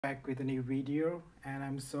Back with a new video, and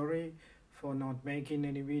I'm sorry for not making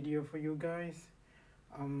any video for you guys.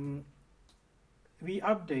 um, we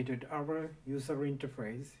updated our user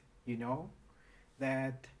interface. You know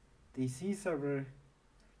that this is our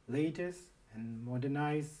latest and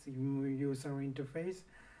modernized user interface.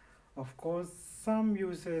 Of course, some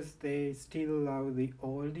users they still love the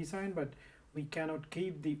old design, but we cannot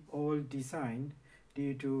keep the old design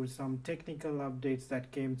due to some technical updates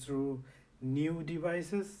that came through new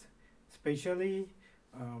devices, especially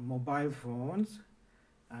mobile phones.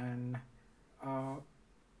 And uh,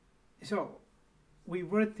 so we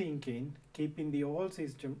were thinking keeping the old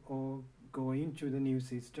system or going to the new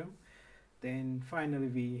system. Then finally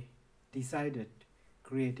we decided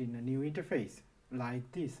creating a new interface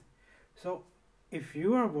like this. So if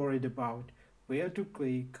you are worried about where to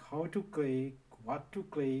click, how to click, what to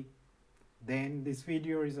click, then this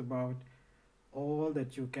video is about all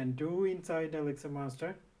that you can do inside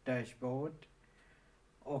AlexaMaster dashboard.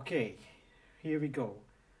 Okay, here we go.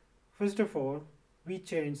 First of all, we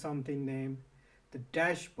change something named the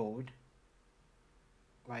dashboard.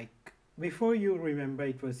 Like before, you remember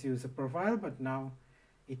it was user profile, but now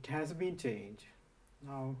it has been changed.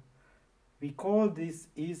 Now we call this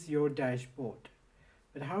is your dashboard.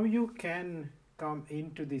 But how you can come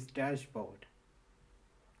into this dashboard?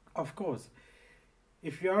 Of course,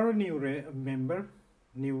 if you are a new member,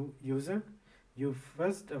 new user, you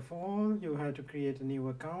first of all you have to create a new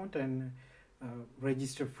account and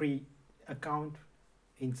register free account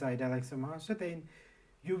inside AlexaMaster. Then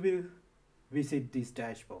you will visit this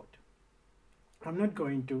dashboard. I'm not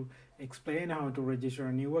going to explain how to register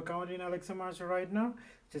a new account in AlexaMaster right now.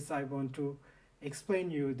 Just I want to explain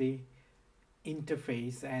you the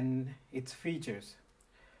interface and its features.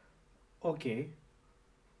 Okay,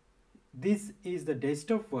 this is the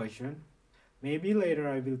desktop version. Maybe later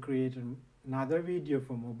I will create another video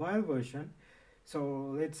for mobile version.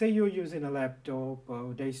 So let's say you're using a laptop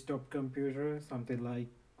or desktop computer, something like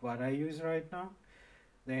what I use right now.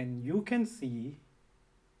 Then you can see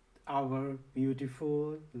our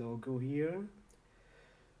beautiful logo here.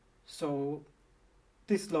 So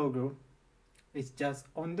this logo is just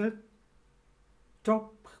on the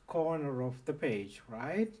top corner of the page,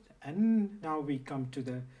 right? And now we come to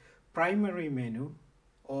the primary menu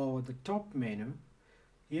or the top menu.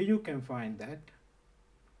 Here you can find that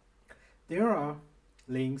there are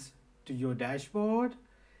links to your dashboard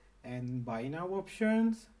and buy now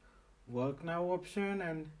options, work now option,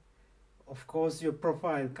 and of course your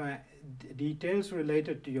profile details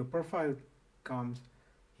related to your profile comes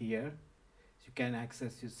here. You can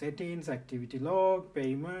access your settings, activity log,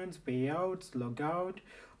 payments, payouts, logout,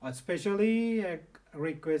 or especially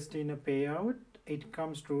requesting a payout. It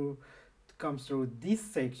comes through this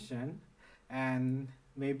section, and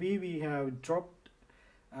maybe we have dropped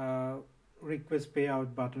request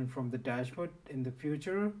payout button from the dashboard. In the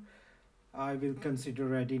future I will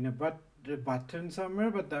consider adding a button somewhere,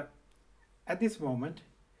 but at this moment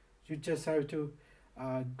you just have to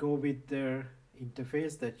go with the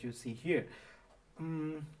interface that you see here.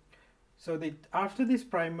 So that after this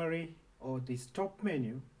primary or this top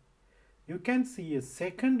menu, you can see a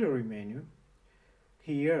secondary menu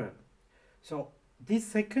here. So this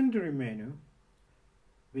secondary menu,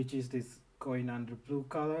 which is this going under blue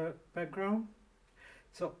color background,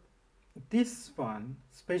 so this one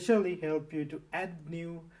specially help you to add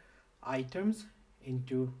new items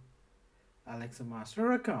into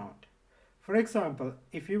AlexaMaster account. For example,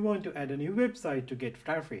 if you want to add a new website to get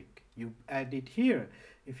traffic, you add it here.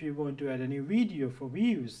 If you want to add a new video for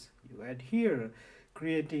views, you add here.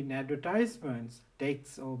 Creating advertisements,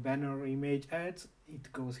 text or banner image ads,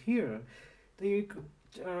 it goes here. The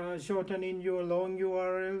shortening your long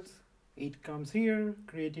URLs, it comes here.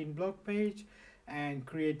 Creating blog page and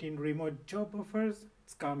creating remote job offers,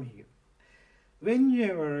 it's come here.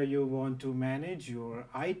 Whenever you want to manage your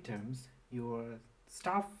items, your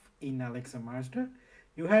stuff in AlexaMaster,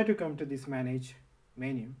 you have to come to this manage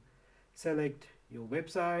menu, select your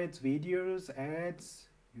websites, videos, ads,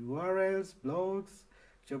 URLs, blogs,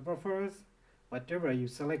 job offers, whatever you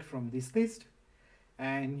select from this list,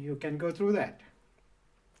 and you can go through that.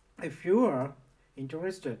 If you are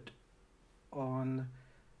interested on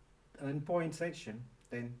earn points section,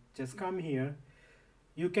 then just come here.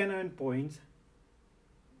 You can earn points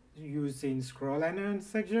using scroll and earn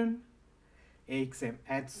section, AXM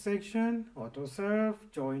ads section, auto serve,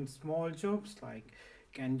 join small jobs, like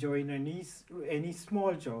can join any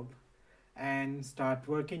small job and start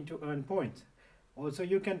working to earn points. Also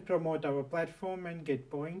you can promote our platform and get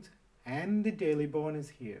points, and the daily bonus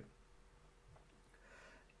here.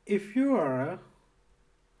 If you are a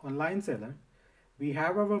online seller, we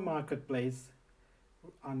have our marketplace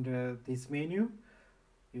under this menu.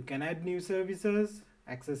 You can add new services,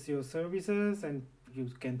 access your services, and you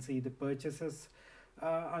can see the purchases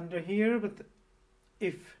under here. But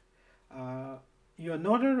if you're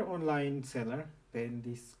not an online seller, then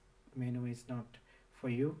this menu is not for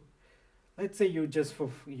you. Let's say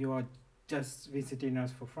you are just visiting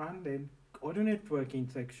us for fun, then go to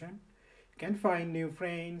networking section. You can find new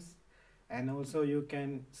friends, and also you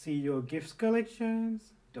can see your gifts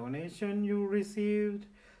collections, donation you received,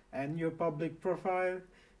 and your public profile.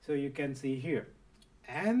 So you can see here,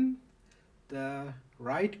 and the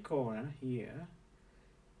right corner here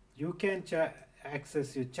you can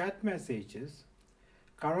access your chat messages.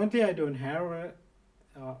 Currently I don't have a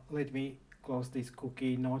let me close this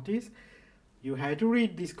cookie notice. You had to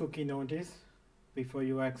read this cookie notice before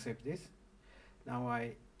you accept this. Now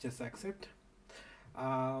I just accept.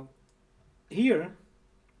 Here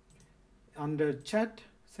under chat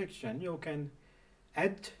section you can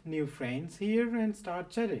add new friends here and start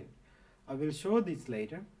chatting. I will show this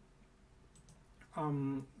later.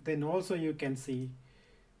 Then also you can see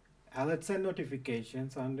alerts and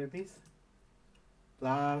notifications under this.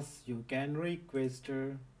 Plus you can request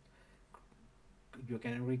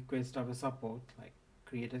our support, like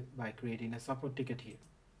by creating a support ticket here.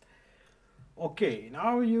 Okay,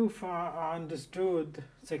 now you've understood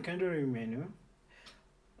secondary menu.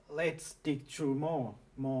 Let's dig through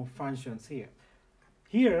more functions here.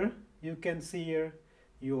 Here you can see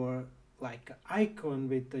your like icon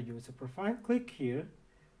with the user profile. Click here,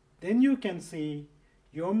 then you can see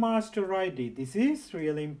your master ID. This is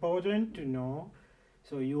really important to know.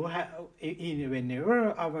 So you have,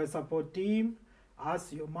 whenever our support team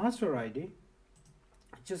asks your master ID,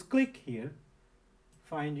 just click here,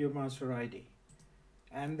 find your master ID,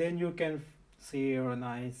 and then you can see your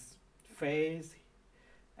nice face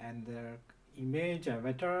and the image,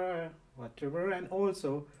 avatar, whatever, and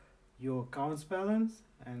also your accounts balance.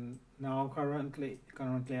 And now currently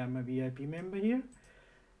I'm a VIP member here,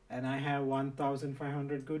 and I have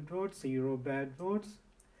 1,500 good votes, 0 bad votes,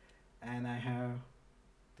 and I have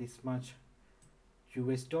this much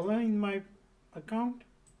US dollar in my account.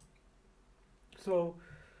 So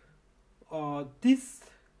this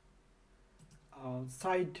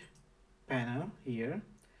side panel here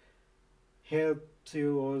helps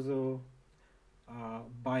you also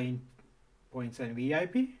buy points and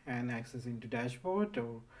VIP and access into dashboard,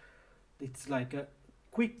 or it's like a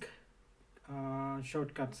quick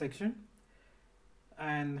shortcut section.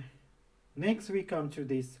 And next we come to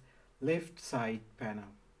this left side panel.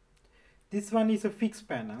 This one is a fixed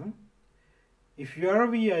panel. If you are a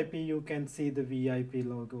VIP, you can see the VIP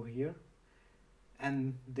logo here,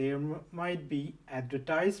 and there might be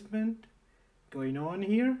advertisement going on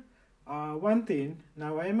here. One thing,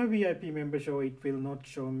 now I am a VIP member, so it will not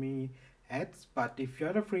show me ads, but if you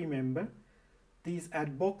are a free member, these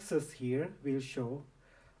ad boxes here will show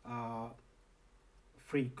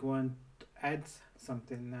frequent ads,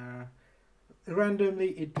 something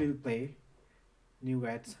randomly it will play new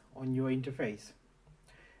ads on your interface.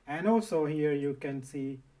 And also here you can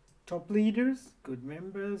see top leaders, good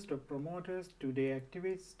members, top promoters, today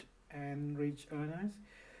activists, and rich earners.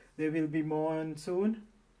 There will be more on soon.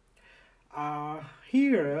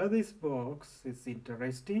 Here this box is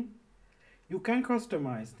interesting. You can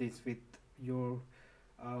customize this with your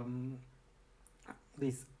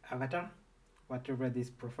this avatar, whatever this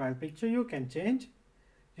profile picture you can change.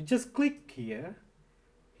 You just click here.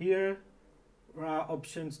 Here are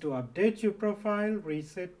options to update your profile,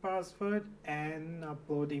 reset password, and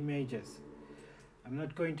upload images. I'm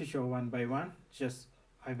not going to show one by one, just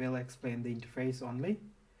I will explain the interface only.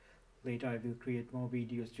 Later I will create more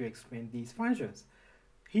videos to explain these functions.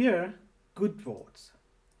 Here, good votes.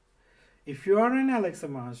 If you are an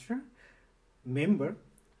AlexaMaster member,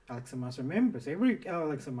 AlexaMaster members, every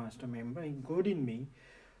AlexaMaster member, including me,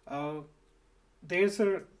 there's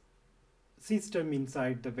a system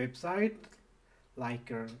inside the website,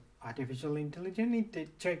 like artificial intelligence.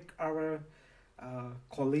 It check our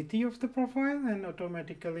quality of the profile and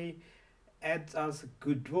automatically adds us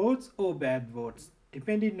good votes or bad votes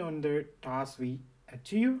depending on the task we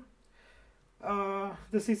achieve.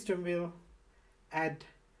 The system will add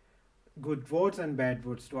good votes and bad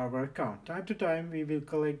votes to our account. Time to time we will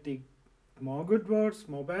collect the more good votes,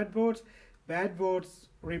 more bad votes. Bad votes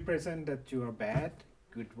represent that you are bad,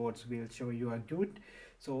 good votes will show you are good.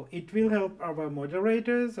 So it will help our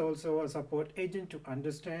moderators, also a support agent, to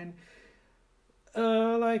understand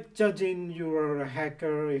like judging you are a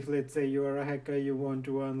hacker. If let's say you are a hacker, you want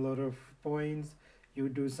to earn a lot of points, you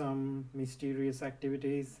do some mysterious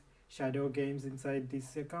activities, shadow games inside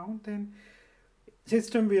this account, and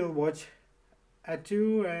system will watch at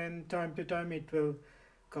you, and time to time it will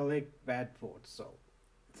collect bad words, so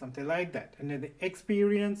something like that. And then the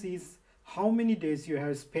experience is how many days you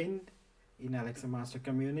have spent in AlexaMaster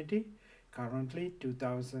community. Currently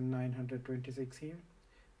 2,926 here. You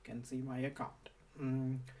can see my account.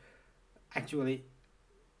 Actually,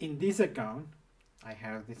 in this account I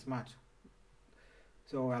have this much.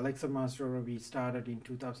 So AlexaMaster we started in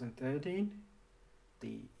 2013.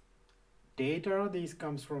 The data, this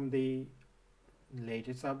comes from the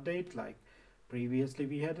latest update. Like previously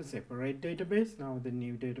we had a separate database, now the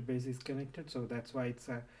new database is connected, so that's why its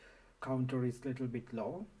counter is little bit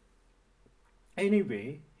low.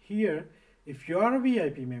 Anyway, here if you are a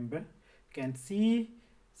VIP member, you can see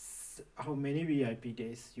how many VIP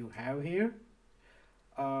days you have here.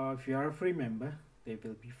 If you are a free member, they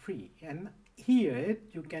will be free, and here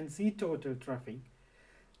you can see total traffic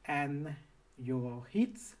and your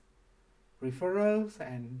hits, referrals,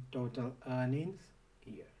 and total earnings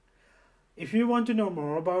here. If you want to know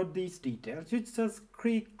more about these details, you just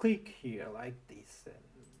click here like this, and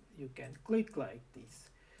you can click like this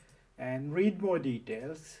and read more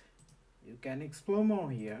details. You can explore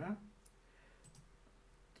more here,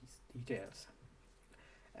 these details,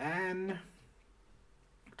 and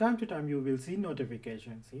time to time you will see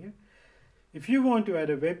notifications here. If you want to add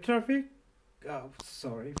a web traffic,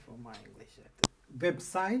 sorry for my English,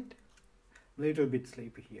 website, little bit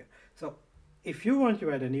sleepy here. So if you want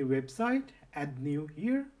to add a new website, add new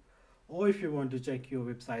here, or if you want to check your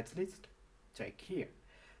websites list, check here.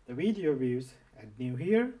 The video views, add new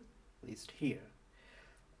here, list here.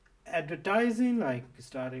 Advertising, like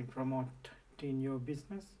starting promoting your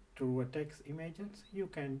business through a text images, you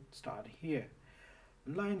can start here.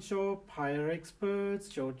 Online shop, hire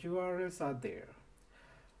experts, short URLs are there.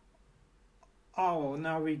 Oh,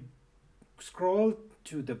 now we scroll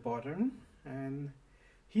to the bottom, and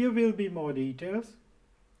here will be more details,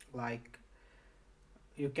 like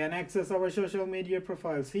you can access our social media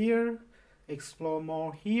profiles here, explore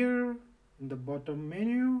more here in the bottom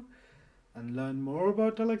menu, and learn more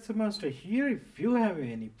about AlexaMaster here. If you have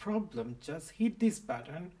any problem, just hit this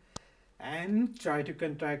button and try to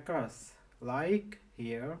contact us. Like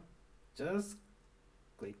here, just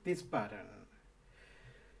click this button.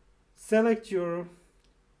 Select your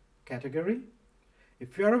category.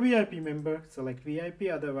 If you are a VIP member, select VIP,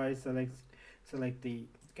 otherwise select the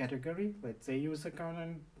category. Let's say user account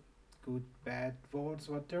and good, bad, words,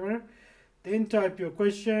 whatever. Then type your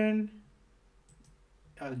question.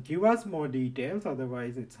 Give us more details,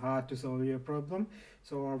 otherwise it's hard to solve your problem.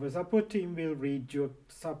 So our support team will read your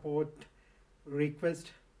support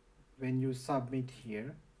request when you submit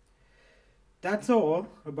here. That's all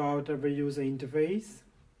about our user interface.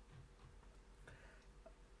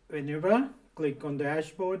 Whenever click on the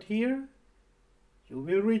dashboard here, you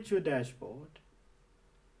will reach your dashboard,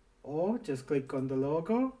 or just click on the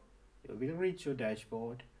logo, you will reach your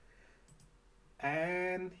dashboard.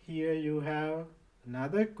 And here you have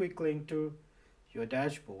another quick link to your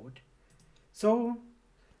dashboard. So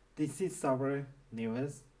this is our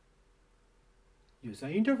newest user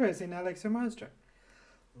interface in AlexaMaster.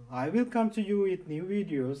 I will come to you with new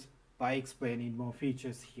videos by explaining more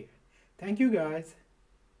features here. Thank you guys.